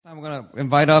I'm going to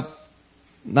invite up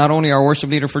not only our worship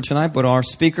leader for tonight, but our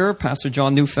speaker, Pastor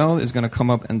John Neufeld, is going to come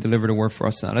up and deliver the word for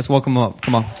us now. Let's welcome him up.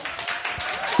 Come on.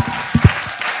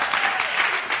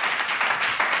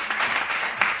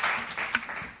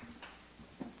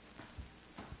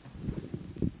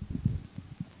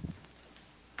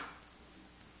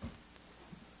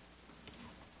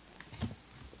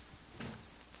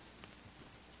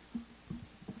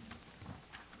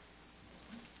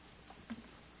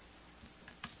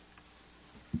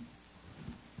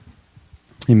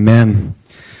 Amen.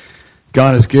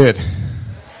 God is good. You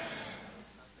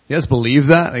guys believe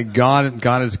that? That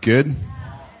God is good?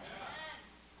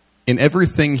 In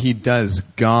everything He does,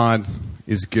 God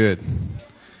is good.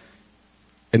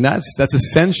 And that's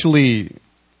essentially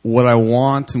what I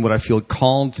want and what I feel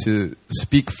called to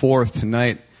speak forth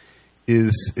tonight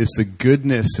is the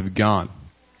goodness of God.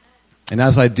 And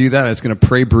as I do that, I was going to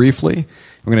pray briefly.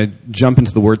 We're going to jump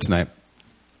into the Word tonight.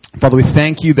 Father, we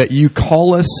thank You that You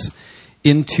call us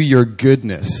into Your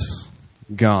goodness,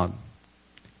 God.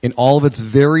 In all of its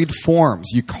varied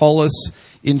forms, You call us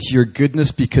into Your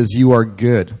goodness because You are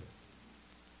good.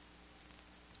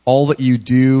 All that You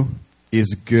do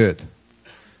is good.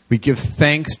 We give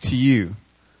thanks to You,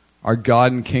 our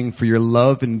God and King, for Your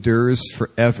love endures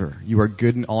forever. You are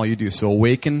good in all You do. So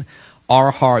awaken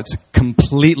our hearts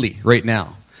completely right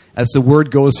now as the word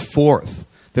goes forth,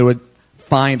 that it would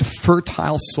find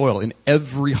fertile soil in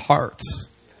every heart.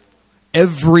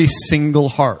 Every single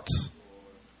heart.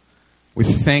 We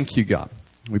thank You, God.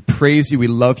 We praise You. We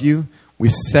love You. We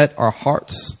set our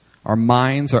hearts, our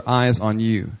minds, our eyes on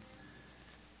You.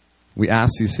 We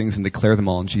ask these things and declare them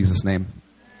all in Jesus' name.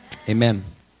 Amen.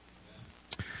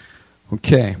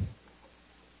 Okay.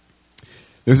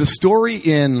 There's a story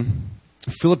in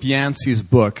Philip Yancey's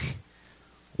book,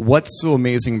 What's So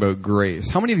Amazing About Grace?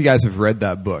 How many of you guys have read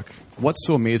that book? What's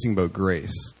So Amazing About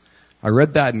Grace? I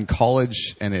read that in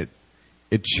college, and it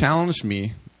challenged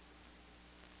me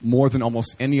more than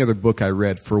almost any other book I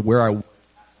read for where I was at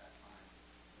that time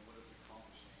and what it's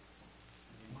accomplishing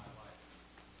in my life.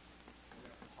 We're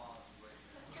going to pause right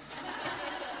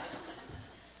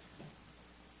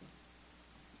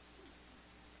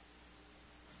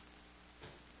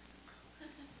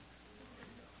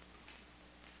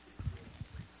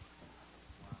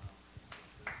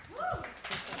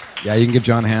now. Yeah, you can give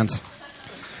John a hand.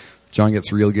 John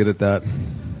gets real good at that.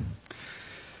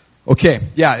 Okay,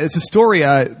 yeah, it's a story.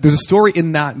 There's a story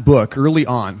in that book early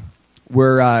on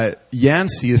where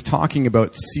Yancey is talking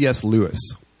about C.S. Lewis.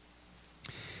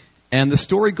 And the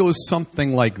story goes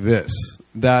something like this,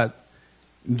 that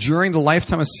during the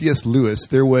lifetime of C.S. Lewis,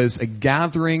 there was a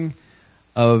gathering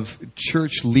of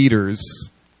church leaders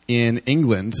in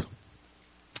England.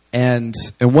 And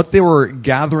what they were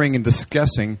gathering and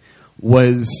discussing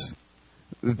was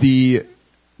the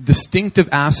distinctive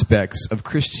aspects of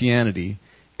Christianity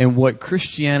and what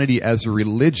Christianity as a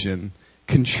religion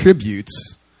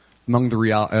contributes among the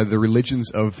religions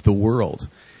of the world.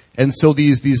 And so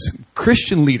these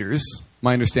Christian leaders,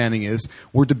 my understanding is,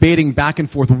 were debating back and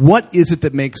forth, what is it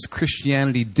that makes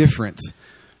Christianity different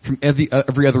from every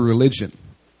other religion?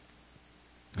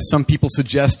 Some people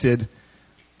suggested,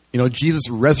 Jesus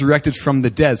resurrected from the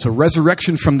dead. So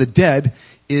resurrection from the dead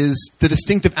is the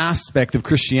distinctive aspect of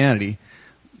Christianity.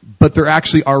 But there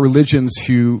actually are religions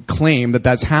who claim that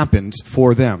that's happened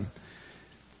for them.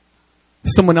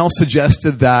 Someone else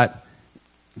suggested that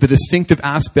the distinctive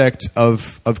aspect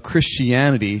of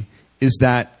Christianity is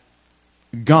that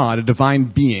God, a divine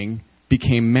being,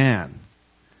 became man.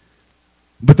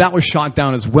 But that was shot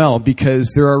down as well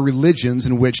because there are religions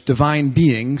in which divine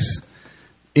beings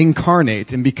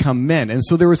incarnate and become men. And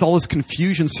so there was all this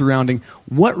confusion surrounding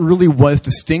what really was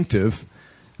distinctive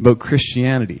about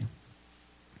Christianity.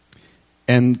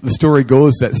 And the story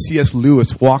goes that C.S.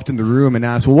 Lewis walked in the room and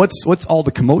asked, well, what's all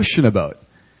the commotion about?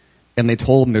 And they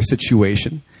told him their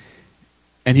situation.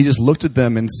 And he just looked at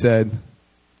them and said,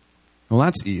 well,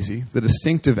 that's easy. The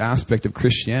distinctive aspect of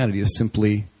Christianity is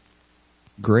simply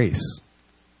grace.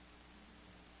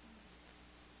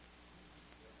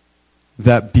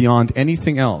 That beyond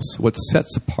anything else, what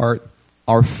sets apart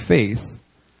our faith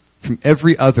from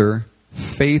every other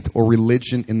faith or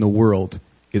religion in the world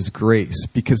is grace,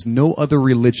 because no other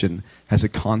religion has a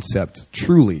concept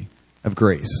truly of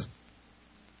grace.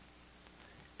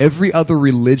 Every other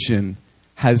religion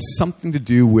has something to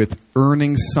do with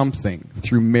earning something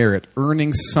through merit,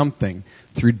 earning something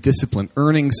through discipline,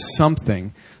 earning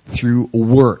something through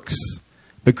works.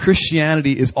 But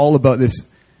Christianity is all about this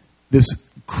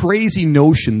crazy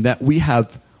notion that we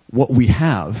have what we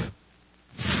have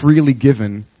freely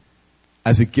given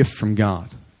as a gift from God.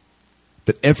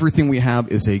 That everything we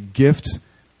have is a gift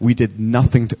We did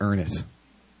nothing to earn it.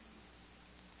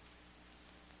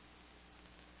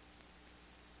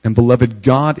 And beloved,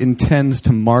 God intends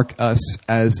to mark us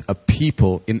as a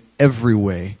people in every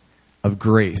way of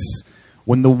grace.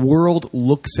 When the world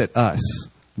looks at us,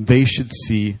 they should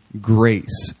see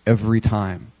grace every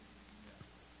time.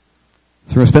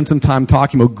 So we're going to spend some time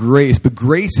talking about grace, but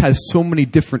grace has so many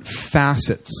different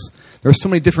facets. There are so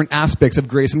many different aspects of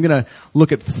grace. I'm going to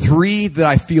look at 3 that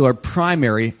I feel are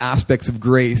primary aspects of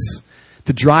grace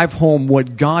to drive home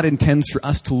what God intends for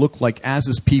us to look like as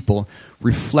His people,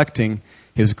 reflecting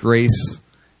His grace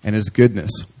and His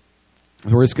goodness.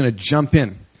 So we're just going to jump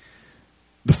in.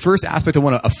 The first aspect I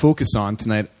want to focus on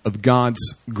tonight of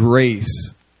God's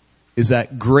grace is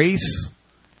that grace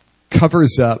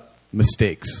covers up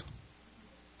mistakes.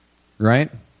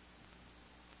 Right?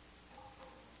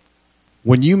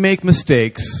 When you make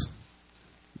mistakes,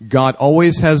 God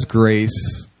always has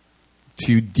grace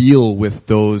to deal with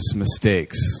those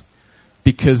mistakes.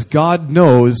 Because God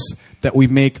knows that we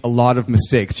make a lot of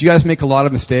mistakes. Do you guys make a lot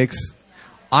of mistakes?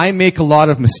 I make a lot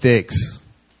of mistakes.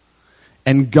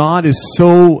 And God is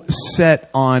so set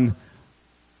on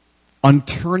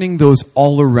turning those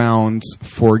all around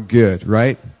for good,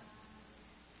 right?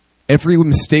 Every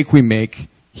mistake we make,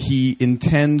 He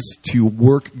intends to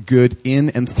work good in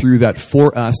and through that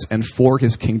for us and for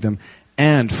His kingdom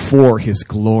and for His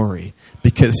glory.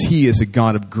 Because He is a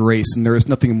God of grace, and there is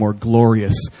nothing more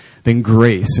glorious than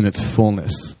grace in its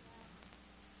fullness.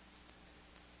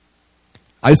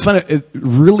 I just find it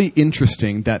really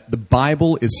interesting that the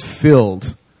Bible is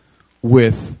filled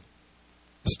with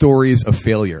stories of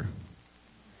failure.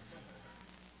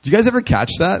 Do you guys ever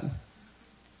catch that?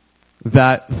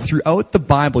 That throughout the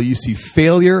Bible you see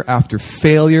failure after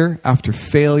failure after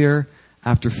failure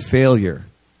after failure.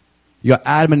 You got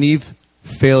Adam and Eve,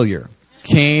 failure.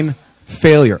 Cain,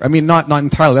 failure. I mean, not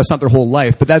entirely. That's not their whole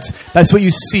life, but that's what you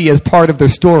see as part of their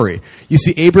story. You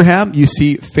see Abraham, you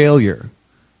see failure.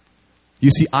 You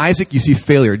see Isaac, you see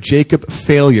failure. Jacob,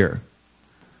 failure.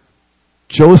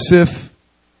 Joseph,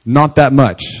 not that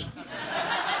much.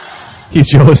 He's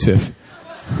Joseph.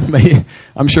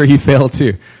 I'm sure he failed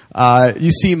too.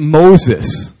 You see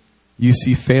Moses, you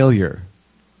see failure.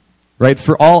 Right?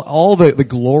 For all the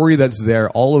glory that's there,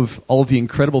 all of the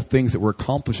incredible things that were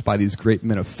accomplished by these great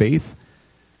men of faith,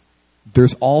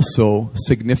 there's also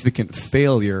significant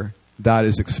failure that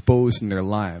is exposed in their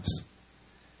lives.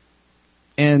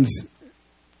 And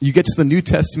you get to the New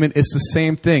Testament, it's the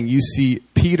same thing. You see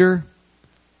Peter,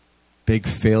 big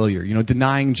failure.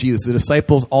 Denying Jesus. The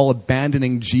disciples all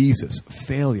abandoning Jesus.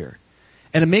 Failure.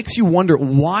 And it makes you wonder,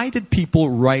 why did people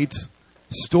write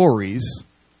stories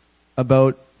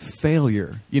about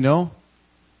failure?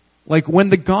 Like when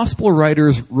the gospel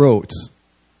writers wrote,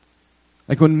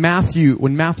 like when Matthew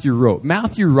wrote,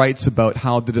 Matthew writes about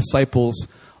how the disciples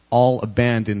all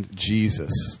abandoned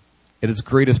Jesus at his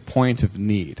greatest point of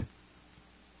need.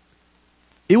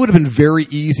 It would have been very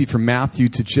easy for Matthew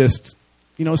to just,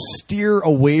 steer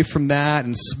away from that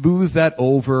and smooth that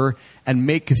over and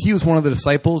because he was one of the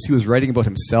disciples, he was writing about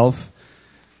himself.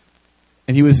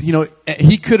 And he was,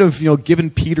 he could have,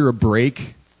 given Peter a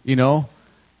break, and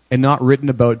not written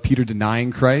about Peter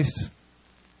denying Christ.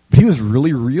 But he was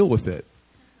really real with it,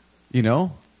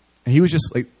 And he was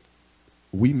just like,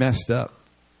 we messed up.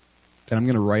 And I'm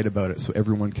going to write about it so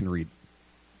everyone can read.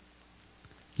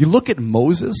 You look at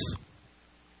Moses.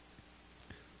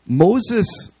 Moses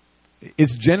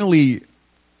is generally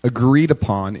agreed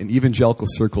upon in evangelical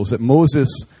circles that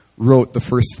Moses wrote the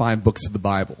first 5 books of the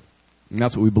Bible. And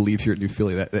that's what we believe here at New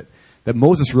Philly, that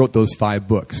Moses wrote those 5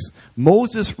 books.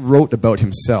 Moses wrote about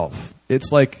himself.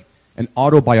 It's like an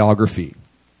autobiography,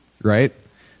 right?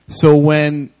 So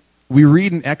when we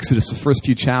read in Exodus, the first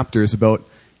few chapters about,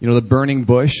 the burning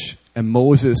bush and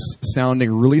Moses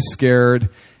sounding really scared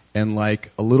and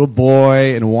like a little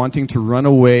boy and wanting to run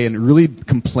away and really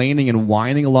complaining and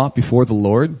whining a lot before the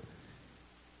Lord,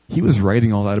 he was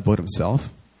writing all that about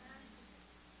himself.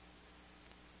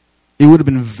 It would have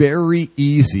been very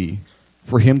easy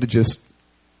for him to just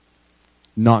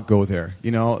not go there.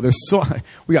 We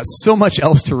got so much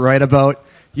else to write about.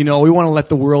 We want to let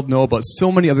the world know about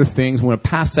so many other things. We want to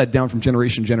pass that down from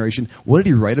generation to generation. What did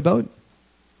he write about?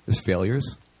 His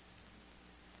failures.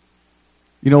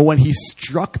 When he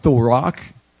struck the rock,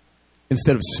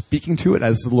 instead of speaking to it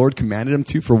as the Lord commanded him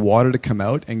to for water to come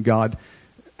out, and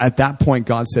at that point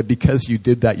God said, because you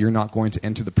did that, you're not going to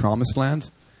enter the promised land.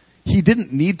 He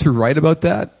didn't need to write about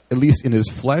that, at least in his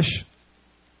flesh,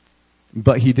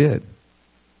 but he did.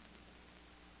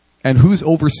 And who's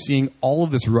overseeing all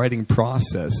of this writing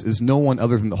process is no one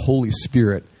other than the Holy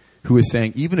Spirit, who is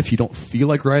saying, even if you don't feel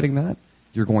like writing that,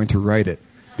 you're going to write it.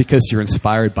 because you're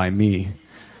inspired by me.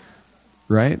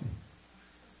 Right?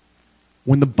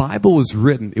 When the Bible was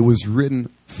written, it was written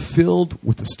filled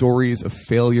with the stories of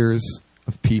failures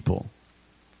of people.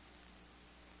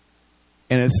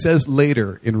 And it says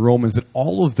later in Romans that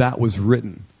all of that was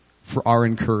written for our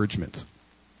encouragement.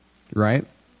 Right?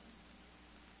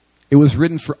 It was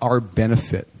written for our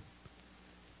benefit.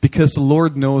 Because the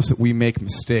Lord knows that we make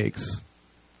mistakes.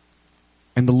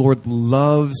 And the Lord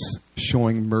loves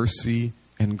showing mercy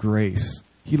and grace.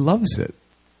 He loves it.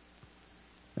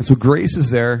 And so grace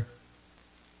is there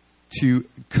to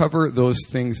cover those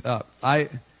things up.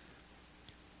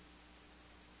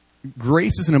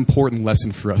 Grace is an important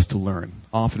lesson for us to learn,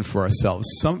 often for ourselves.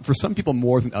 For some people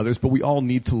more than others, but we all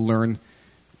need to learn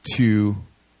to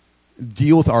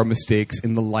deal with our mistakes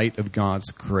in the light of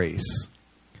God's grace.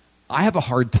 I have a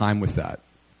hard time with that.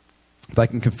 If I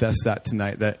can confess that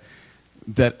tonight, that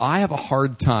I have a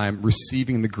hard time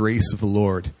receiving the grace of the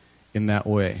Lord in that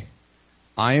way.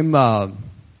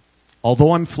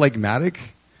 Although I'm phlegmatic,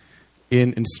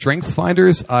 in Strength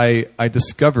Finders, I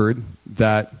discovered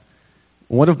that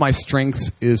one of my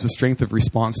strengths is the strength of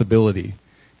responsibility.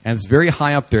 And it's very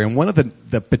high up there. And one of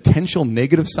the potential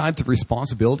negative sides of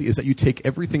responsibility is that you take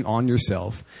everything on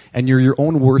yourself and you're your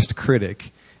own worst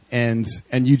critic. And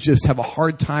you just have a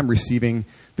hard time receiving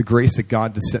the grace that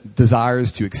God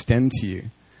desires to extend to you.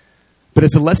 But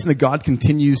it's a lesson that God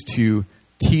continues to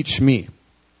teach me.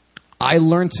 I've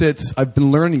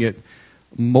been learning it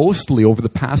mostly over the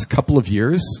past couple of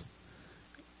years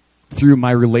through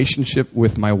my relationship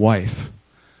with my wife,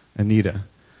 Anita.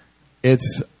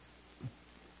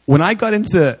 When I got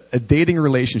into a dating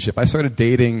relationship, I started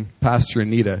dating Pastor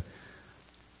Anita.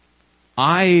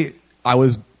 I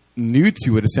was new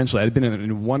to it, essentially. I had been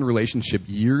in one relationship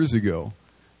years ago.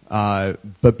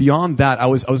 But beyond that, I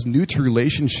was new to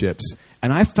relationships,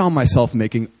 and I found myself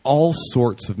making all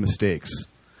sorts of mistakes.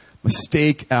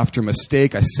 Mistake after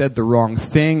mistake. I said the wrong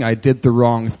thing. I did the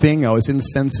wrong thing. I was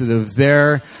insensitive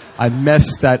there. I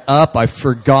messed that up. I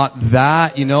forgot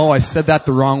that. I said that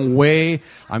the wrong way.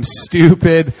 I'm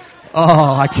stupid.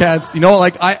 Oh, I can't.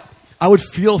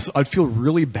 I'd feel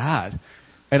really bad.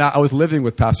 And I was living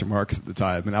with Pastor Marcus at the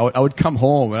time, and I would come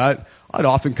home, and I'd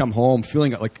often come home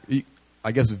feeling like,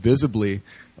 I guess visibly,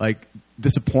 like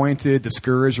disappointed,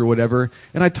 discouraged, or whatever.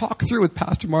 And I talk through with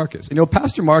Pastor Marcus.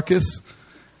 Pastor Marcus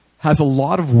has a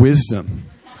lot of wisdom.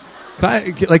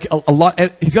 He's got a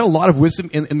lot of wisdom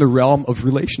in the realm of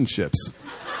relationships.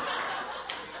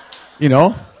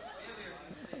 Yeah,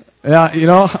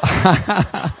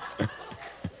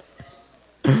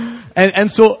 and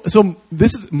so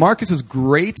this is Marcus's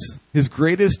his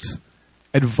greatest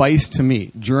advice to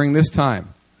me during this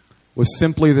time was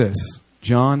simply this: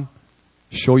 John,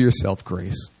 show yourself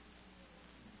grace.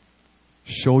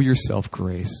 Show yourself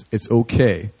grace. It's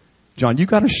okay. John, you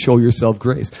got to show yourself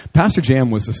grace. Pastor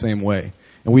Jam was the same way.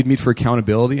 And we'd meet for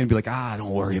accountability and be like, don't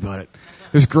worry about it.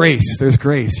 There's grace. There's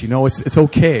grace. It's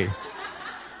okay.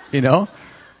 And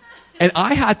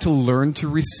I had to learn to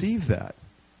receive that.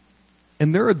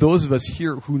 And there are those of us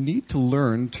here who need to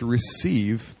learn to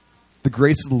receive the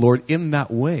grace of the Lord in that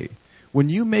way. When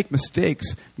you make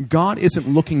mistakes, God isn't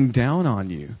looking down on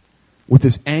you with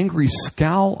this angry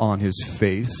scowl on his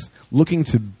face, looking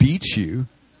to beat you.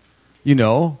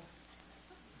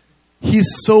 He's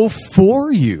so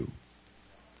for you.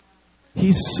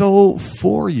 He's so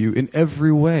for you in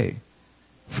every way.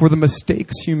 For the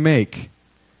mistakes you make,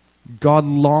 God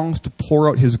longs to pour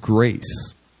out his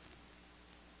grace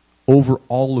over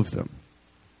all of them.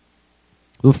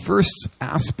 The first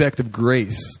aspect of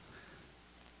grace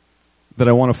that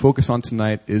I want to focus on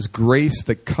tonight is grace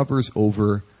that covers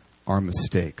over our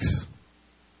mistakes.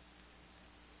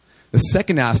 The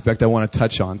second aspect I want to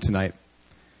touch on tonight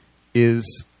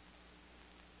is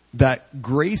that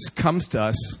grace comes to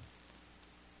us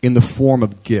in the form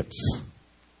of gifts.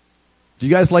 Do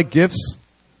you guys like gifts?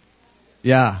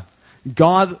 Yeah.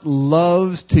 God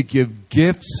loves to give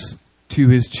gifts to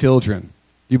his children.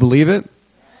 You believe it?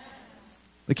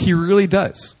 Like he really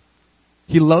does.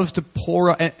 He loves to pour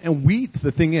out. And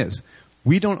the thing is,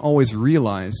 we don't always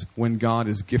realize when God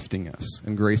is gifting us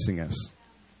and gracing us.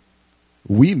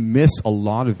 We miss a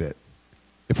lot of it.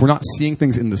 If we're not seeing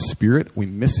things in the Spirit, we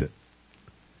miss it.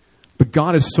 But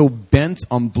God is so bent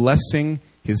on blessing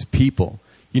his people.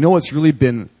 What's really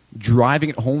been driving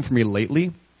it home for me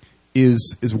lately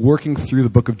is working through the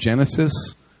book of Genesis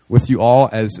with you all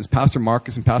as Pastor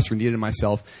Marcus and Pastor Anita and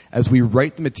myself as we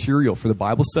write the material for the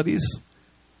Bible studies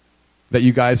that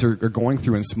you guys are going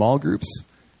through in small groups.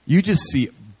 You just see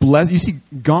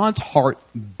God's heart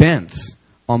bent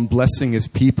on blessing his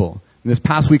people. And this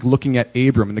past week looking at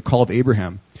Abram and the call of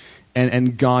Abraham.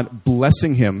 and God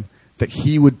blessing him that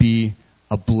he would be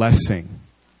a blessing.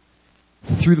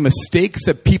 Through the mistakes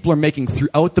that people are making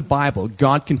throughout the Bible,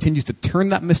 God continues to turn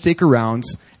that mistake around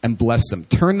and bless them.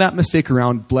 Turn that mistake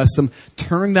around, bless them.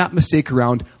 Turn that mistake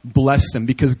around, bless them.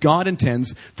 Because God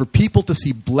intends for people to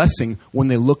see blessing when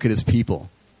they look at his people.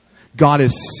 God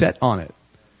is set on it.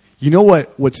 You know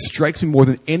what strikes me more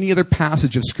than any other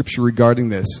passage of Scripture regarding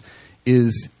this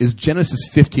is Genesis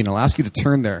 15. I'll ask you to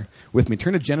turn there with me.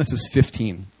 Turn to Genesis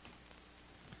 15.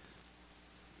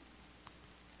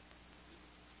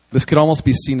 This could almost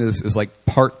be seen as like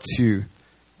part 2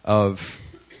 of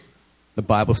the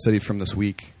Bible study from this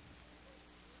week.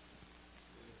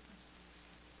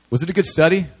 Was it a good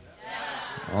study? Yeah.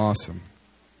 Awesome.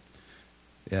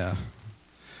 Yeah.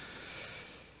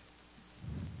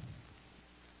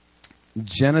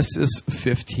 Genesis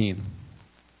 15.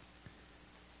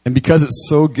 And because it's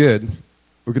so good,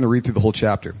 we're going to read through the whole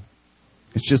chapter.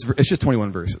 It's just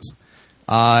 21 verses.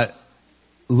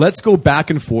 Let's go back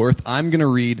and forth. I'm going to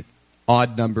read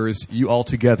odd numbers. You all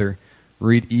together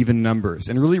read even numbers.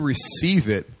 And really receive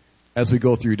it as we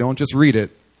go through. Don't just read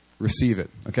it. Receive it.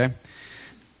 Okay?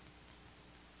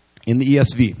 In the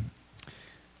ESV.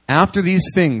 After these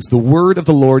things, the word of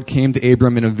the Lord came to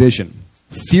Abram in a vision.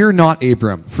 Fear not,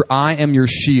 Abram, for I am your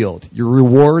shield. Your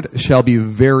reward shall be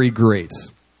very great.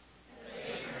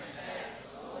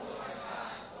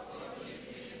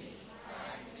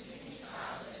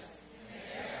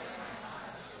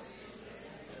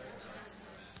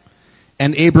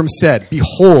 And Abram said,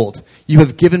 Behold, you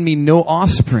have given me no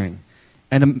offspring,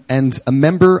 and a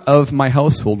member of my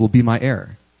household will be my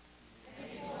heir.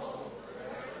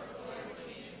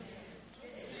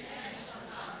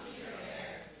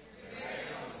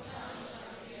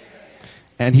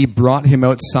 And he brought him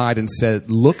outside and said,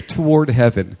 Look toward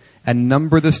heaven and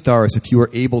number the stars if you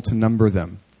are able to number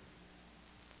them.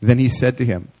 Then he said to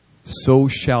him, So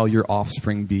shall your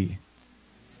offspring be.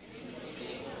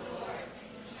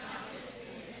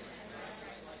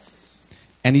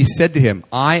 And he said to him,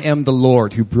 I am the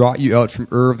Lord who brought you out from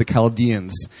Ur of the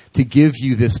Chaldeans to give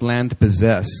you this land to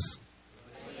possess.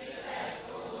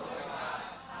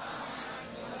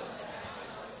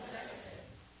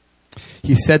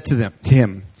 He said to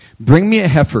him, Bring me a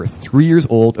heifer 3 years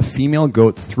old, a female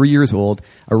goat 3 years old,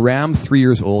 a ram 3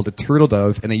 years old, a turtle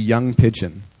dove, and a young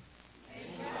pigeon.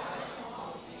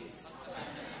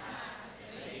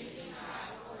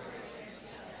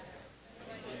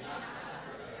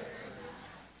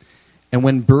 And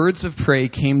when birds of prey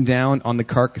came down on the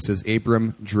carcasses,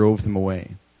 Abram drove them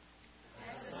away.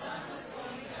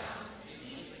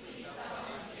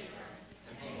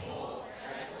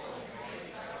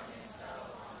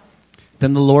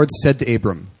 Then the Lord said to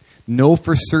Abram, Know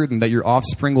for certain that your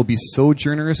offspring will be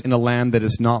sojourners in a land that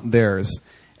is not theirs,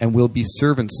 and will be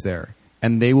servants there,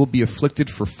 and they will be afflicted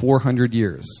for 400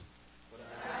 years.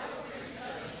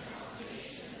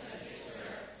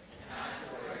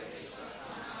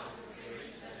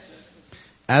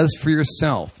 As for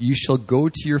yourself, you shall go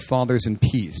to your fathers in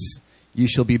peace. You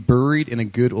shall be buried in a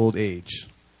good old age.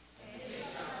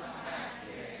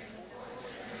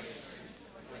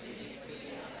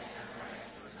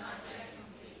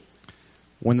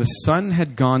 When the sun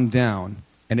had gone down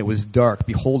and it was dark,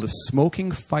 behold, a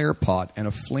smoking firepot and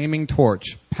a flaming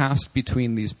torch passed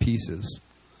between these pieces.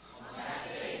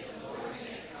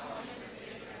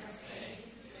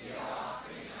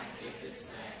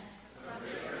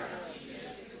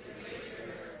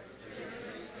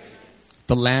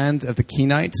 The land of the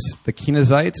Kenites, the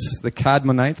Kenizzites, the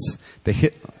Cadmonites,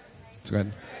 the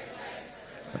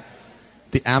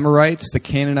Amorites, the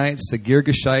Canaanites, the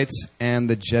Girgashites, and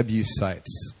the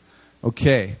Jebusites.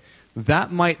 Okay,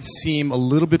 that might seem a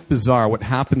little bit bizarre, what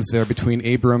happens there between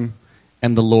Abram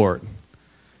and the Lord.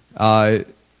 But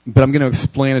I'm going to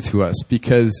explain it to us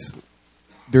because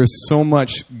there's so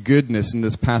much goodness in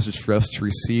this passage for us to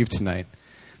receive tonight.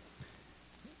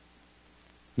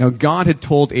 Now, God had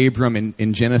told Abram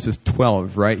in Genesis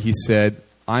 12, right? He said,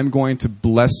 I'm going to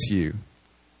bless you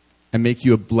and make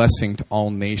you a blessing to all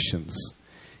nations.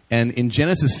 And in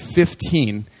Genesis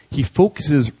 15, he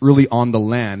focuses really on the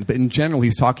land. But in general,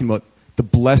 he's talking about the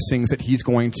blessings that he's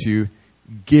going to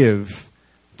give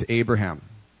to Abraham.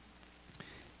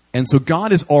 And so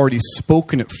God has already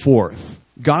spoken it forth.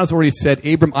 God has already said,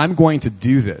 Abram, I'm going to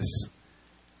do this.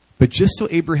 But just so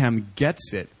Abraham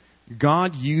gets it,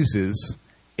 God uses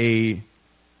a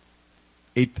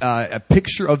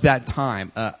picture of that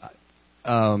time.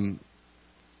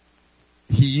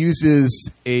 He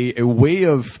uses a way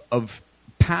of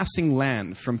passing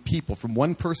land from people, from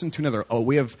one person to another, a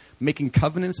way of making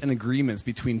covenants and agreements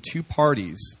between two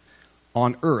parties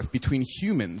on earth between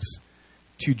humans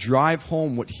to drive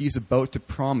home what he's about to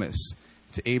promise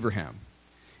to Abraham.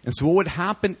 And so what would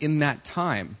happen in that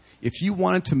time, if you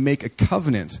wanted to make a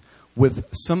covenant with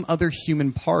some other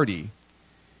human party,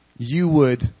 you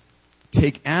would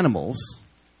take animals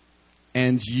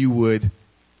and you would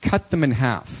cut them in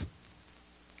half.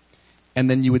 And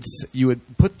then you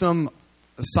would put them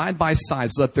side by side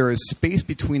so that there is space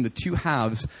between the two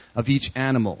halves of each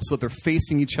animal so that they're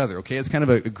facing each other. Okay, it's kind of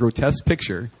a grotesque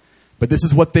picture, but this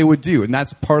is what they would do. And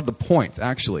that's part of the point,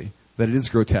 actually, that it is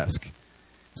grotesque.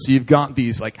 So you've got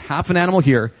these, like, half an animal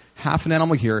here, half an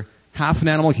animal here, half an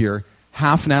animal here,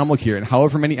 half an animal here, and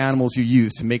however many animals you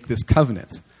use to make this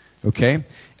covenant. Okay?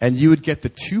 And you would get the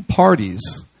two parties,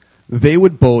 they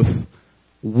would both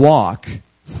walk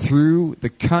through the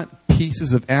cut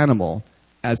pieces of animal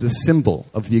as a symbol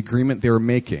of the agreement they were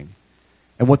making.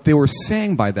 And what they were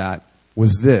saying by that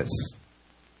was this: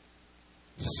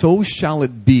 so shall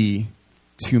it be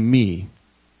to me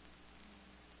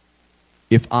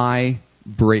if I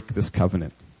break this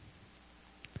covenant.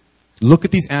 Look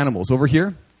at these animals over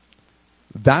here.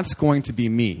 That's going to be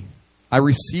me. I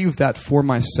receive that for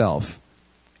myself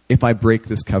if I break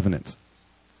this covenant.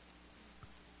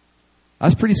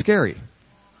 That's pretty scary.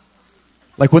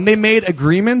 Like, when they made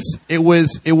agreements, it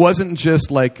wasn't just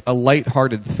like a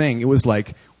lighthearted thing. It was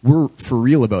like, we're for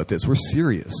real about this. We're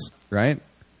serious, right?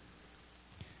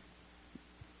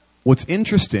 What's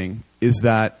interesting is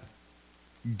that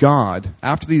God,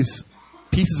 after these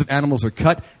pieces of animals are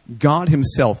cut, God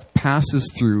himself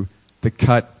passes through the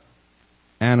cut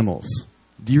animals.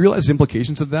 Do you realize the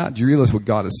implications of that? Do you realize what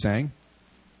God is saying?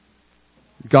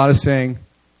 God is saying,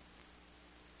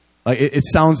 it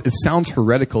sounds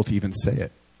heretical to even say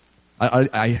it.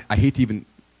 I hate to even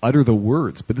utter the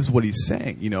words, but this is what he's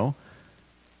saying, you know.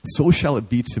 So shall it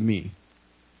be to me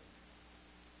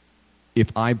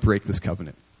if I break this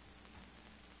covenant.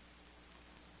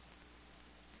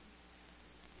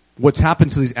 What's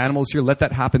happened to these animals here, let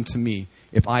that happen to me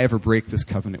if I ever break this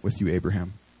covenant with you,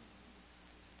 Abraham.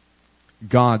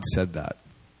 God said that.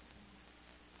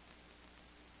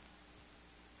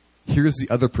 Here's the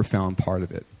other profound part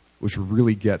of it, which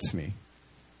really gets me,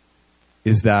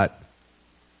 is that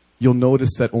you'll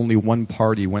notice that only one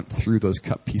party went through those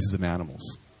cut pieces of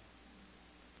animals.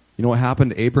 You know what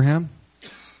happened to Abraham?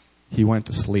 He went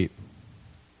to sleep.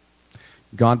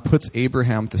 God puts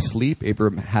Abraham to sleep.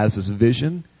 Abraham has this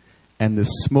vision, and this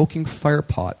smoking fire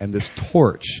pot and this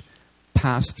torch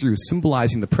pass through,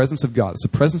 symbolizing the presence of God. It's the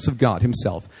presence of God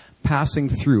himself passing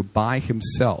through by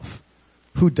himself.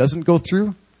 Who doesn't go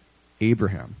through?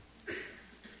 Abraham.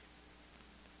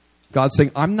 God's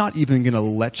saying, I'm not even going to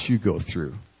let you go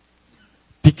through,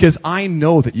 because I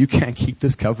know that you can't keep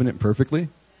this covenant perfectly.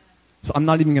 So I'm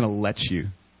not even going to let you.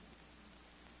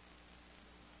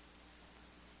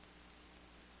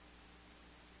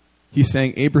 He's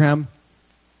saying, Abraham,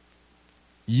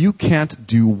 you can't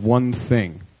do one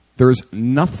thing. There's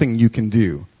nothing you can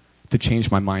do to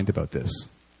change my mind about this.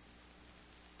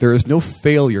 There is no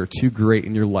failure too great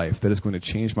in your life that is going to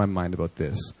change my mind about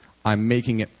this. I'm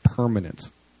making it permanent.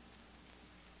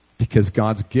 Because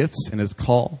God's gifts and his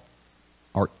call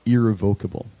are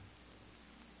irrevocable.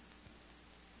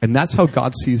 And that's how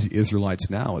God sees the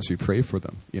Israelites now as we pray for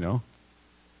them, you know.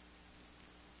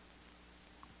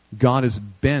 God is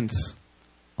bent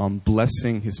on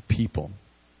blessing his people.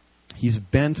 He's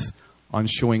bent on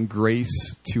showing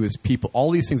grace to his people.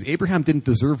 All these things. Abraham didn't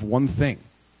deserve one thing,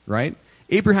 right?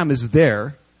 Abraham is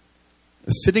there,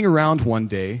 sitting around one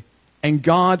day, and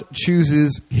God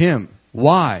chooses him.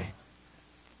 Why?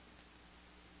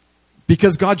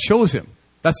 Because God chose him.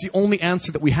 That's the only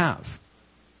answer that we have.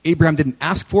 Abraham didn't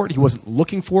ask for it. He wasn't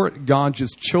looking for it. God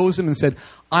just chose him and said,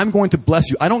 I'm going to bless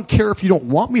you. I don't care if you don't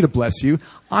want me to bless you.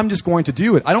 I'm just going to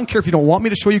do it. I don't care if you don't want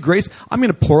me to show you grace. I'm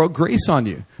going to pour out grace on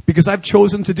you because I've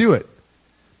chosen to do it.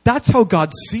 That's how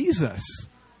God sees us.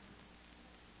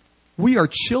 We are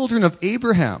children of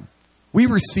Abraham. We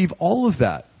receive all of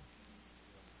that.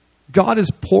 God is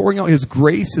pouring out his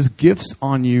grace, his gifts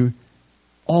on you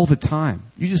all the time.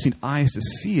 You just need eyes to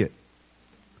see it.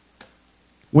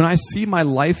 When I see my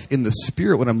life in the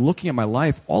Spirit, when I'm looking at my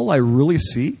life, all I really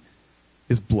see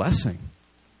is blessing.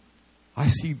 I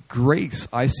see grace.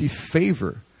 I see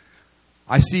favor.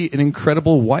 I see an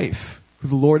incredible wife who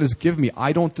the Lord has given me.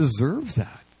 I don't deserve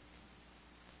that.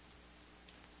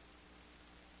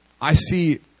 I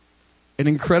see an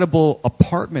incredible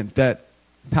apartment that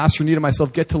Pastor Nita and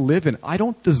myself get to live in. I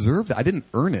don't deserve that. I didn't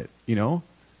earn it, you know.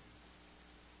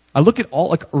 I look at all,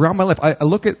 like, around my life. I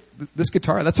look at this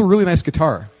guitar. That's a really nice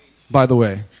guitar, by the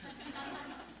way.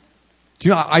 Do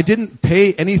you know, I didn't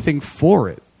pay anything for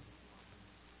it.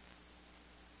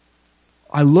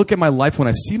 I look at my life, when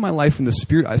I see my life in the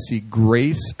Spirit, I see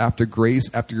grace after grace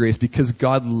after grace, because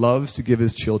God loves to give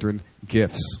his children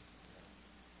gifts.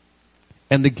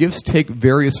 And the gifts take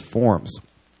various forms.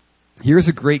 Here's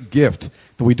a great gift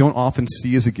that we don't often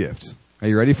see as a gift. Are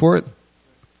you ready for it?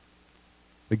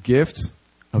 The gift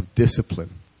of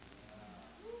discipline.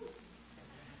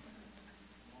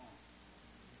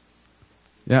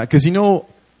 Yeah, because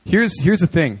here's the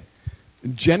thing.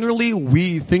 Generally,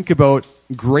 we think about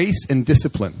grace and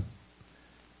discipline,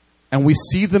 and we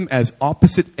see them as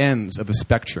opposite ends of a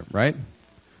spectrum, right?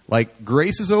 Like,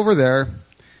 grace is over there,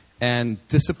 and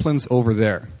discipline's over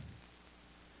there.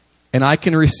 And I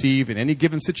can receive, in any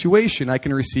given situation, I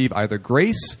can receive either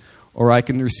grace or I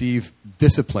can receive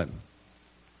discipline,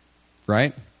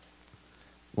 right?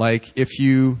 Like, if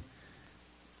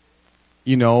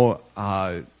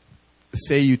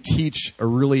say you teach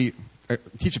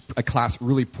a class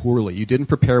really poorly. You didn't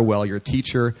prepare well. You're a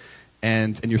teacher,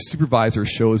 and your supervisor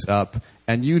shows up,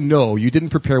 and you didn't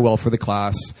prepare well for the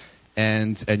class,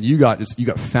 and you got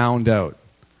found out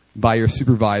by your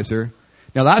supervisor.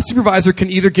 Now that supervisor can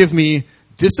either give me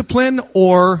discipline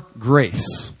or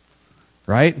grace,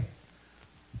 right?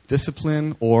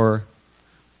 Discipline or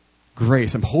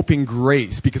grace. I'm hoping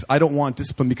grace, because I don't want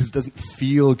discipline because it doesn't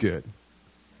feel good.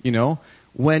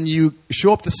 When you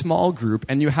show up to small group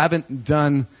and you haven't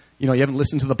done, you haven't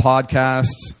listened to the podcast,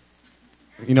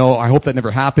 I hope that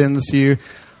never happens to you,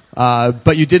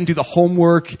 but you didn't do the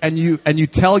homework, and you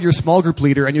tell your small group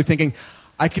leader, and you're thinking,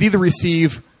 I could either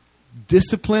receive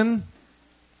discipline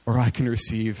or I can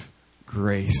receive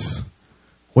grace.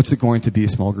 What's it going to be,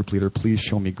 small group leader? Please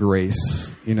show me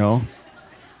grace,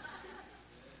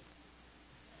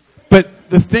 But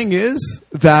the thing is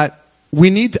that we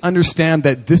need to understand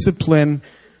that discipline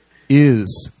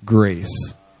is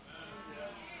grace.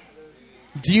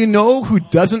 Do you know who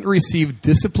doesn't receive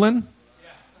discipline?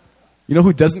 You know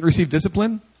who doesn't receive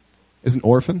discipline? Is an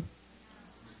orphan.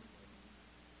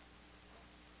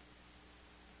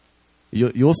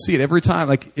 You'll see it every time.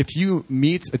 Like, if you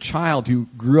meet a child who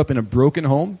grew up in a broken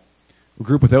home, or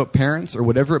grew up without parents, or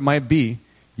whatever it might be,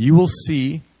 you will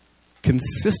see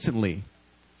consistently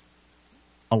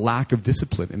a lack of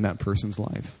discipline in that person's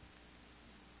life.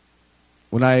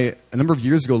 When a number of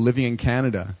years ago, living in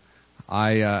Canada,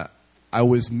 I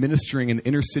was ministering in the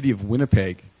inner city of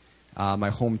Winnipeg, my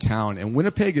hometown. And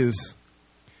Winnipeg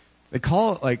they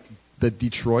call it like the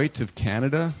Detroit of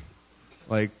Canada,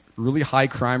 like really high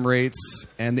crime rates,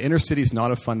 and the inner city is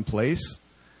not a fun place.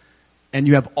 And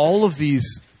you have all of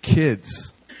these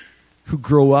kids who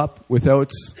grow up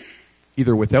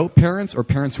either without parents, or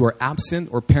parents who are absent,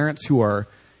 or parents who are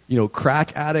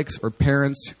crack addicts, or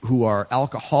parents who are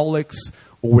alcoholics,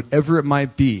 or whatever it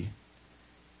might be.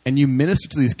 And you minister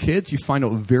to these kids, you find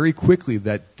out very quickly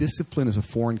that discipline is a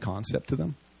foreign concept to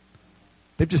them.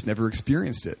 They've just never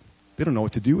experienced it. They don't know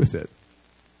what to do with it.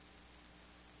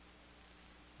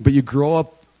 But you grow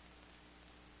up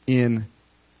in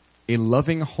a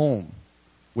loving home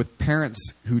with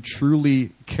parents who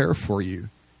truly care for you,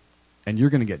 and you're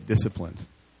going to get disciplined.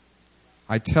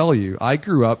 I tell you, I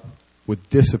grew up with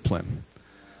discipline.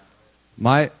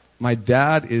 My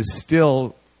dad is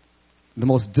still the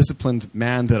most disciplined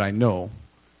man that I know,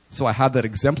 so I have that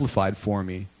exemplified for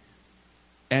me.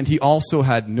 And he also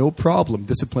had no problem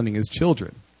disciplining his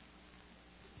children.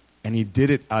 And he did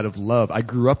it out of love. I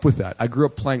grew up with that. I grew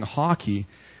up playing hockey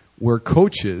where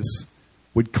coaches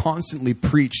would constantly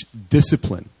preach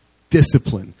discipline,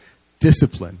 discipline,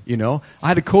 discipline, I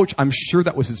had a coach, I'm sure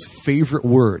that was his favorite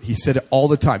word. He said it all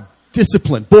the time.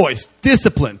 Discipline, boys,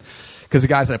 discipline. Because the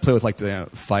guys that I play with like to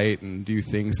fight and do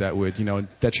things that would,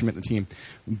 detriment the team.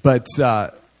 But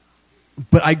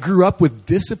I grew up with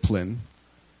discipline,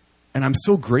 and I'm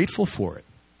so grateful for it.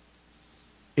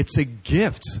 It's a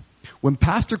gift. When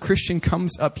Pastor Christian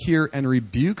comes up here and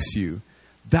rebukes you,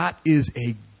 that is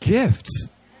a gift.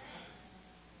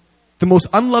 The most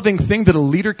unloving thing that a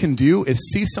leader can do is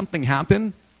see something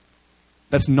happen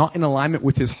that's not in alignment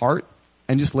with his heart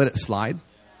and just let it slide.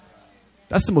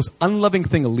 That's the most unloving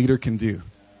thing a leader can do.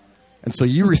 And so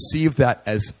you receive that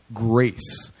as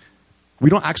grace. We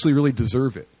don't actually really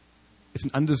deserve it. It's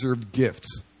an undeserved gift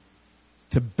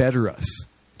to better us,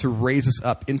 to raise us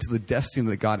up into the destiny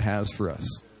that God has for us.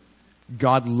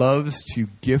 God loves to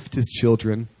gift his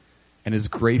children, and his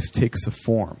grace takes the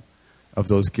form of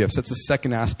those gifts. That's the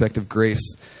second aspect of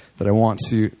grace that I want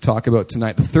to talk about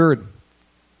tonight. The third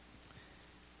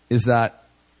is that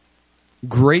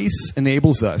grace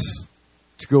enables us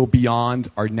to go beyond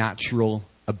our natural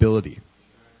ability.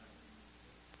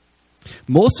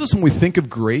 Most of us, when we think of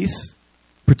grace,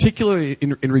 particularly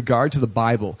in regard to the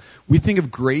Bible, we think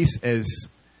of grace as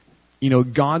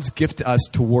God's gift to us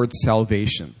towards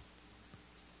salvation.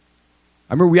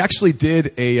 I remember we actually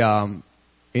did an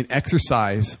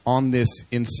exercise on this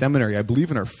in seminary, I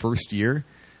believe in our first year,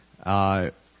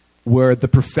 where the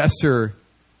professor,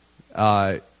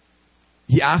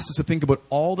 he asked us to think about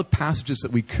all the passages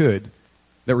that we could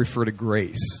that refer to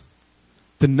grace.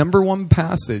 The number one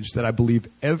passage that I believe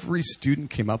every student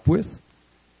came up with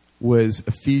was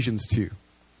Ephesians 2,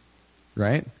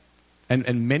 right?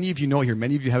 And many of you know it here,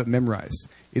 many of you have it memorized.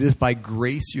 It is by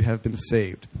grace you have been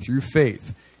saved, through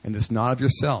faith, and it's not of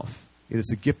yourself. It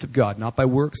is a gift of God, not by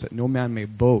works, that no man may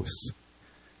boast.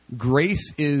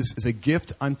 Grace is a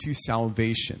gift unto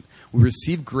salvation. We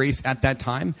receive grace at that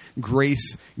time.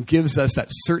 Grace gives us that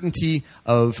certainty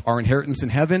of our inheritance in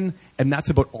heaven, and that's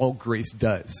about all grace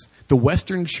does. The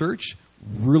Western church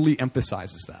really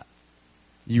emphasizes that.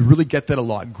 You really get that a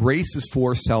lot. Grace is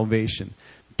for salvation.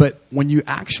 But when you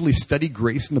actually study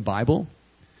grace in the Bible,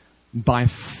 by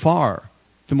far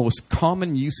the most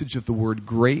common usage of the word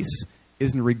grace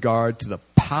is in regard to the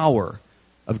power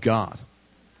of God.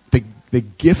 The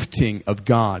gifting of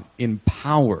God in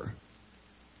power.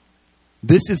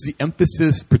 This is the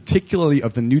emphasis particularly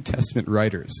of the New Testament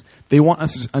writers. They want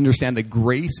us to understand that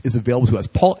grace is available to us.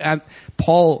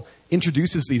 Paul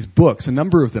introduces these books, a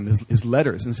number of them, his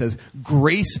letters, and says,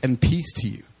 grace and peace to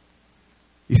you.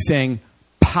 He's saying,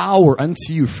 power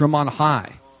unto you from on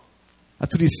high.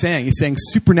 That's what he's saying. He's saying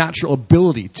supernatural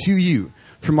ability to you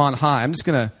from on high. I'm just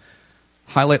going to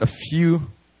highlight a few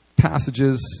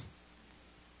passages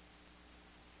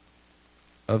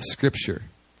of Scripture,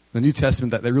 the New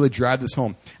Testament, that really drive this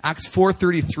home. Acts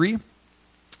 4:33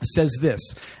 says this,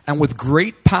 and with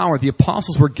great power the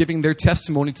apostles were giving their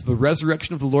testimony to the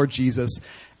resurrection of the Lord Jesus,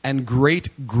 and great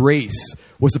grace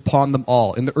was upon them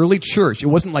all. In the early church, it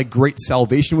wasn't like great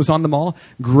salvation was on them all.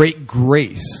 Great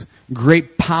grace,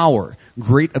 great power,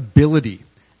 great ability.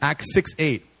 Acts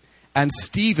 6:8, and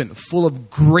Stephen, full of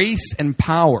grace and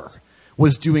power,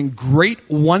 was doing great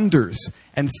wonders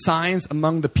and signs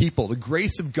among the people. The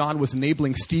grace of God was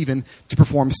enabling Stephen to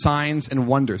perform signs and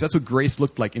wonders. That's what grace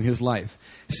looked like in his life.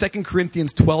 2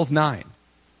 Corinthians 12:9.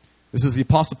 This is the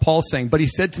Apostle Paul saying, but he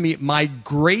said to me, my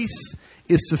grace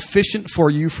is sufficient for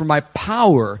you, for my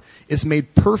power is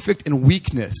made perfect in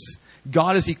weakness.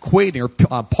 God is equating,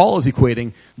 or Paul is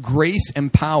equating, grace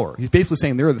and power. He's basically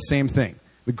saying they're the same thing.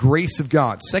 The grace of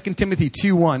God. 2 Timothy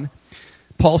 2:1,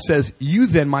 Paul says, you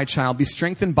then, my child, be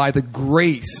strengthened by the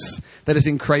grace that is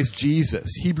in Christ Jesus.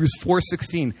 Hebrews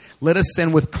 4:16, let us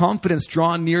then with confidence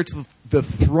draw near to the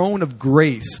throne of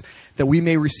grace, that we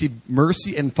may receive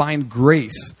mercy and find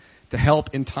grace to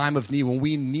help in time of need. When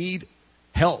we need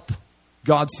help,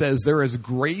 God says there is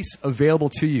grace available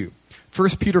to you.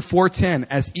 1 Peter 4:10,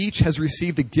 as each has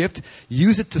received a gift,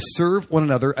 use it to serve one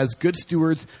another as good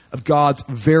stewards of God's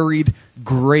varied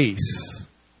grace.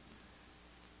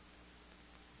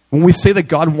 When we say that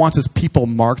God wants his people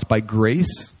marked by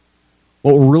grace,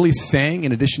 what we're really saying,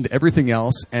 in addition to everything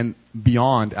else, and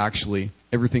beyond actually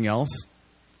everything else,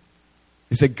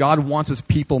 is that God wants his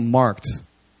people marked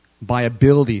by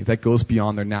ability that goes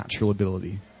beyond their natural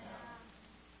ability.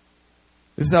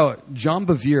 This is how John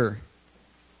Bevere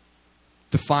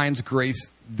defines grace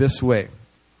this way.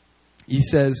 He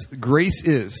says, grace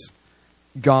is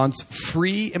God's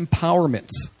free empowerment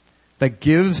that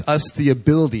gives us the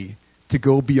ability to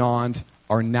go beyond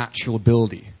our natural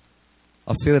ability.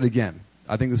 I'll say that again.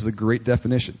 I think this is a great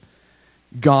definition.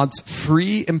 God's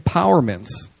free empowerment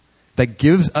that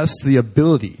gives us the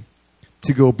ability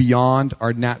to go beyond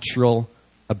our natural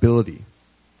ability.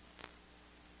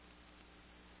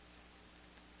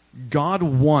 God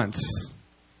wants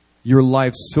your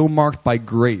life so marked by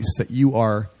grace that you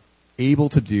are able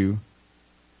to do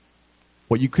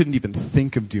what you couldn't even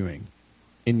think of doing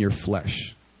in your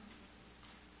flesh.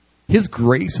 His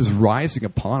grace is rising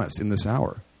upon us in this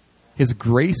hour. His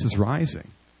grace is rising.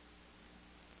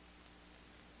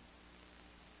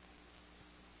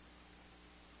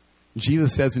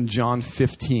 Jesus says in John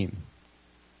 15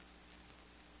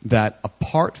 that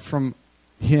apart from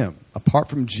him, apart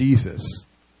from Jesus,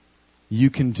 you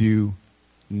can do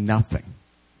nothing.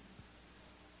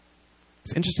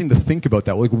 It's interesting to think about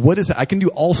that. Like, what is it? I can do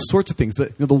all sorts of things.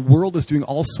 The world is doing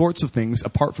all sorts of things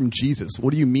apart from Jesus.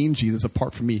 What do you mean, Jesus?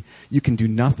 Apart from me, you can do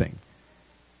nothing.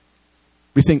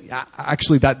 We're saying,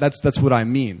 actually, that's what I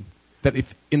mean. That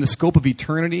if in the scope of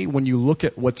eternity, when you look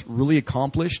at what's really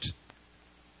accomplished,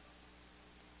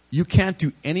 you can't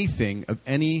do anything of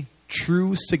any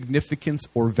true significance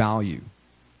or value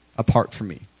apart from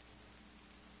me.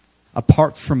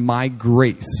 Apart from my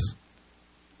grace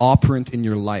operant in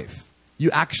your life.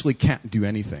 You actually can't do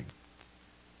anything.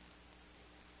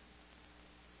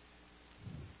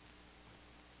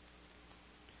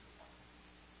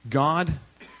 God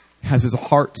has his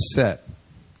heart set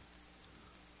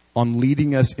on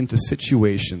leading us into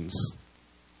situations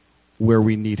where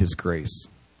we need his grace.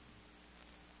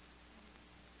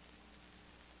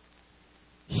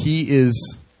 He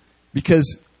is,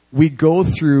 because we go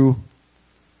through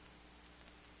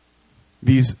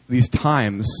these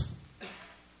times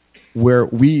where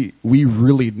we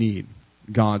really need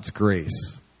God's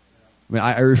grace. I mean,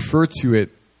 I refer to it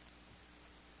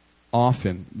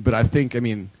often, but I think,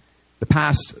 the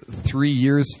past 3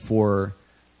 years for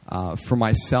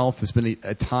myself has been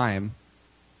a time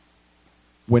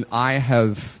when I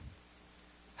have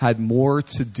had more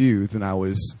to do than I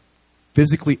was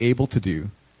physically able to do,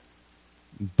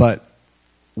 but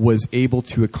was able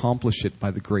to accomplish it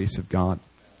by the grace of God.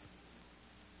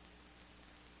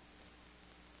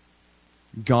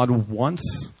 God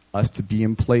wants us to be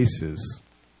in places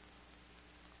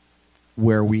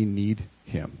where we need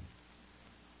him.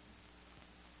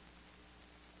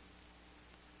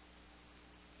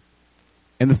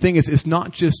 And the thing is, it's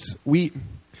not just, we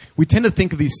tend to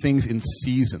think of these things in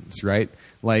seasons, right?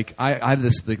 Like, I have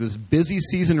this busy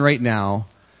season right now,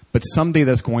 but someday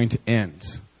that's going to end.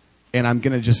 And I'm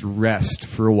going to just rest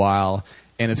for a while,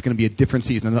 and it's going to be a different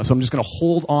season. So I'm just going to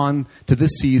hold on to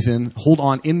this season, hold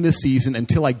on in this season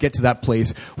until I get to that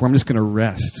place where I'm just going to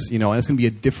rest, and it's going to be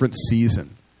a different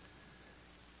season.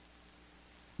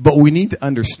 But we need to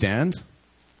understand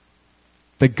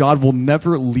that God will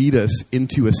never lead us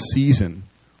into a season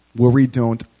where we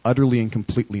don't utterly and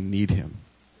completely need him.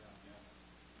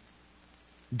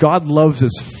 God loves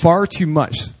us far too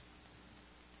much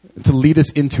to lead us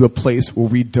into a place where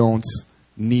we don't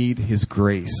need his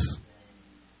grace.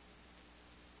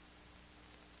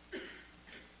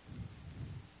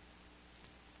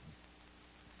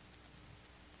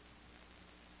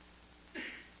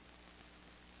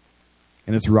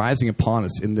 And it's rising upon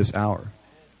us in this hour.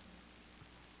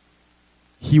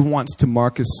 He wants to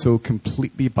mark us so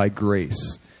completely by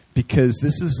grace, because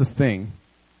this is the thing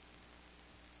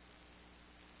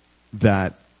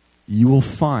that you will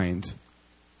find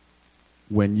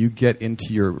when you get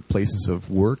into your places of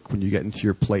work, when you get into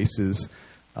your places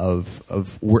of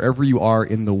wherever you are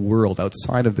in the world,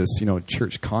 outside of this,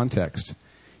 church context.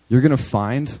 You're going to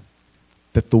find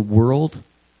that the world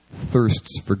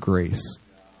thirsts for grace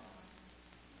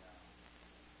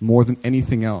more than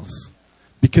anything else.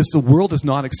 Because the world does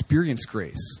not experience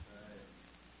grace.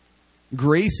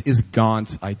 Grace is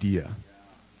God's idea.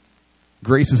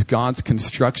 Grace is God's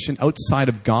construction. Outside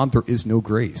of God, there is no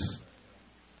grace.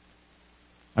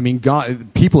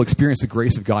 People experience the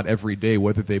grace of God every day,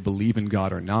 whether they believe in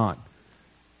God or not.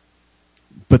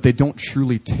 But they don't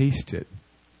truly taste it.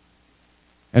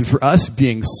 And for us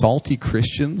being salty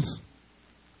Christians,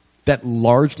 that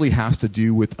largely has to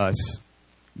do with us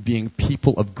being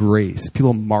people of grace,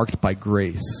 people marked by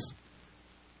grace,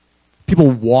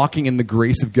 people walking in the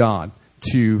grace of God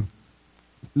to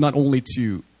not only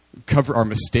to cover our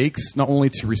mistakes, not only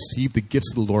to receive the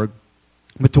gifts of the Lord,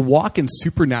 but to walk in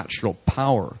supernatural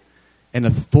power and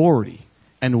authority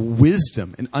and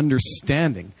wisdom and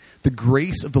understanding. The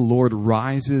grace of the Lord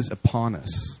rises upon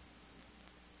us.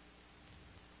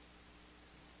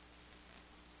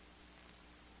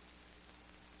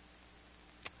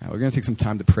 We're going to take some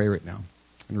time to pray right now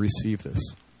and receive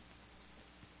this.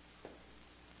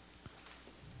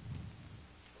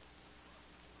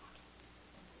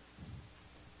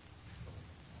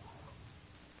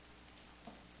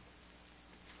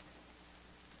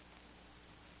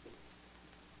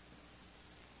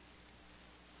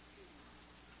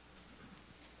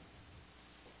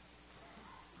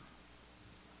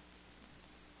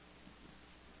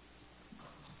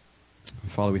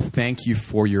 Father, we thank you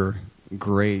for your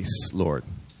grace, Lord,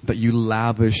 that you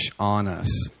lavish on us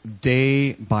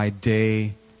day by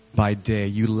day by day.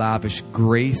 You lavish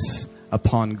grace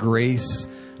upon grace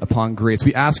upon grace.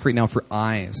 We ask right now for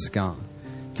eyes, God,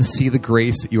 to see the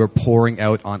grace that you are pouring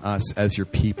out on us as your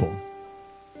people.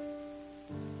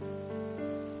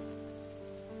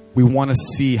 We want to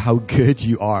see how good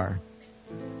you are.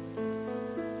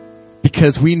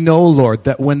 Because we know, Lord,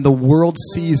 that when the world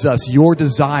sees us, your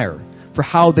desire for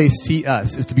how they see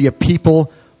us is to be a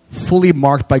people fully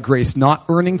marked by grace, not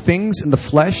earning things in the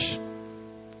flesh,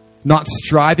 not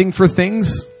striving for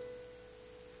things,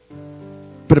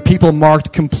 but a people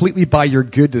marked completely by your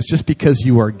goodness, just because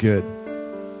you are good.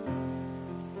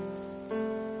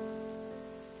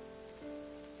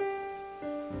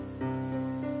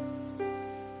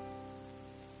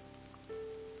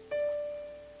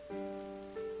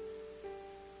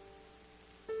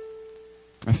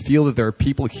 I feel that there are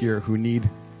people here who need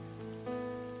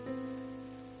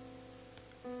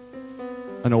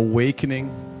an awakening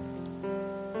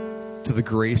into the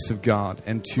grace of God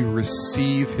and to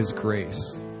receive His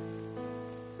grace.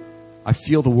 I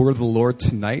feel the word of the Lord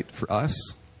tonight for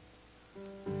us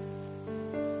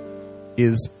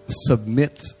is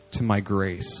submit to my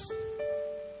grace.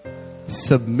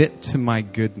 Submit to my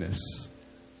goodness.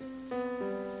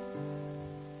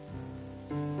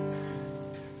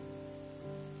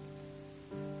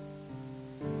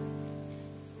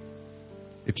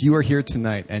 If you are here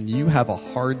tonight and you have a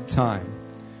hard time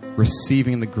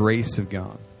receiving the grace of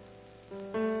God,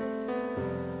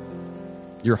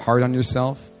 you're hard on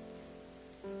yourself,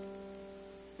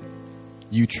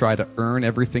 you try to earn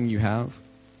everything you have,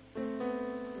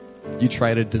 you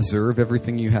try to deserve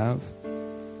everything you have,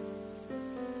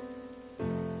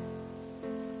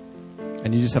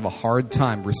 and you just have a hard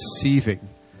time receiving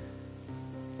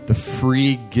the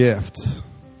free gift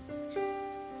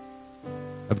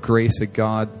of grace that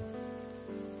God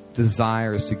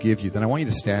desires to give you, then I want you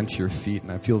to stand to your feet,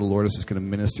 and I feel the Lord is just going to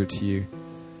minister to you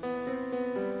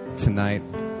tonight.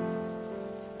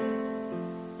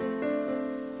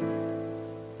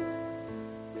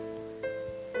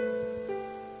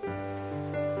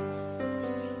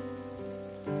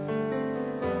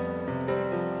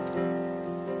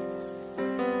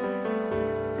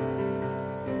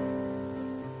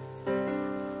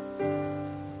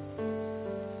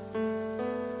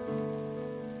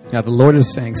 Now, the Lord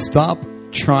is saying, stop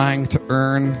trying to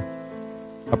earn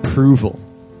approval.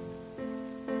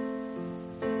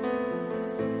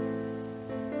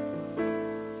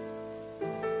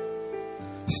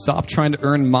 Stop trying to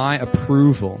earn my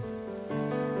approval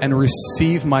and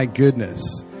receive my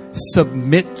goodness.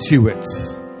 Submit to it.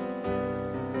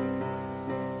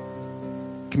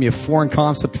 It can be a foreign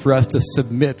concept for us to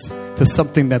submit to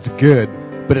something that's good,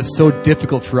 but it's so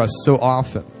difficult for us so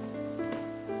often.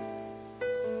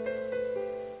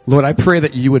 Lord, I pray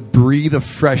that you would breathe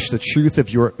afresh the truth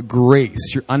of your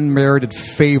grace, your unmerited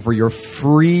favor, your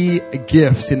free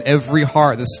gift in every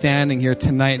heart that's standing here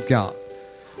tonight, God.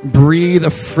 Breathe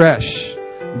afresh.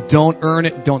 Don't earn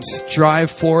it. Don't strive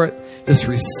for it. Just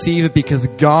receive it because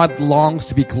God longs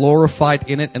to be glorified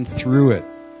in it and through it.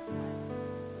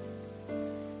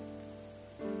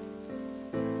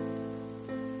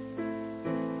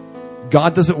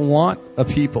 God doesn't want a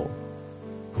people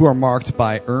who are marked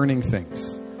by earning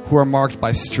things, who are marked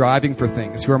by striving for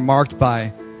things, who are marked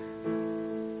by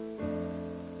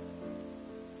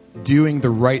doing the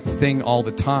right thing all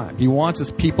the time. He wants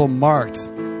his people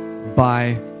marked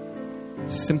by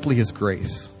simply his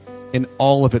grace in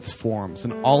all of its forms,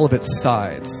 in all of its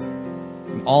sides,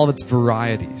 in all of its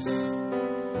varieties.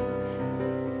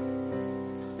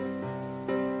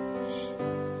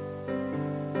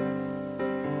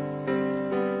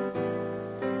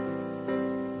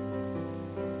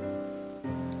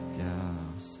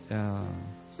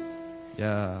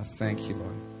 Yeah, thank you,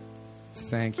 Lord.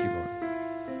 Thank you, Lord.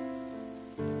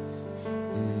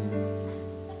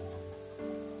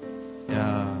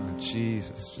 Yeah,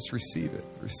 Jesus. Just receive it.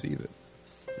 Receive it.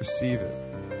 Receive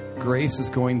it. Grace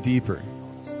is going deeper.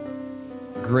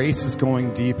 Grace is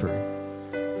going deeper.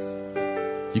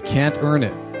 You can't earn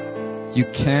it. You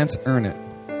can't earn it.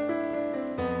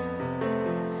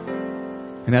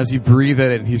 And as you breathe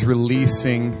at it, he's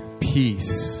releasing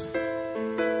peace.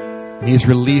 He's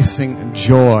releasing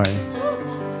joy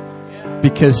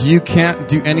because you can't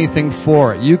do anything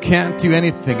for it. You can't do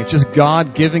anything. It's just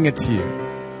God giving it to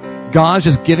you. God's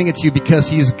just giving it to you because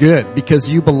he's good, because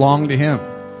you belong to him.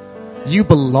 You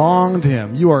belong to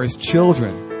him. You are his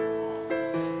children.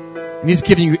 And he's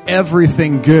giving you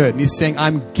everything good. And he's saying,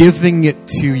 I'm giving it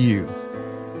to you.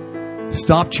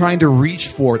 Stop trying to reach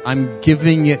for it. I'm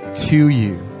giving it to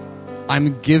you.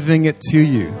 I'm giving it to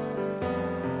you.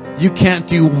 You can't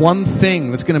do one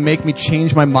thing that's going to make me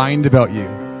change my mind about you.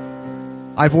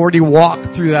 I've already walked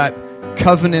through that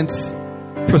covenant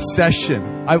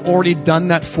procession. I've already done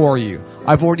that for you.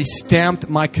 I've already stamped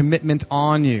my commitment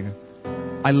on you.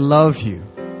 I love you.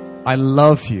 I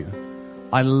love you.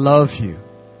 I love you.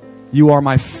 You are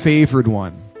my favored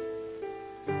one.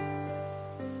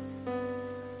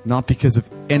 Not because of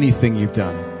anything you've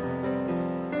done.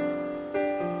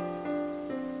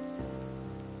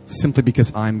 Simply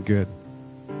because I'm good.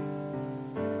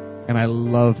 And I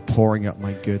love pouring out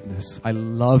my goodness. I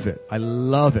love it. I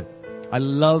love it. I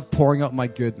love pouring out my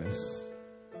goodness.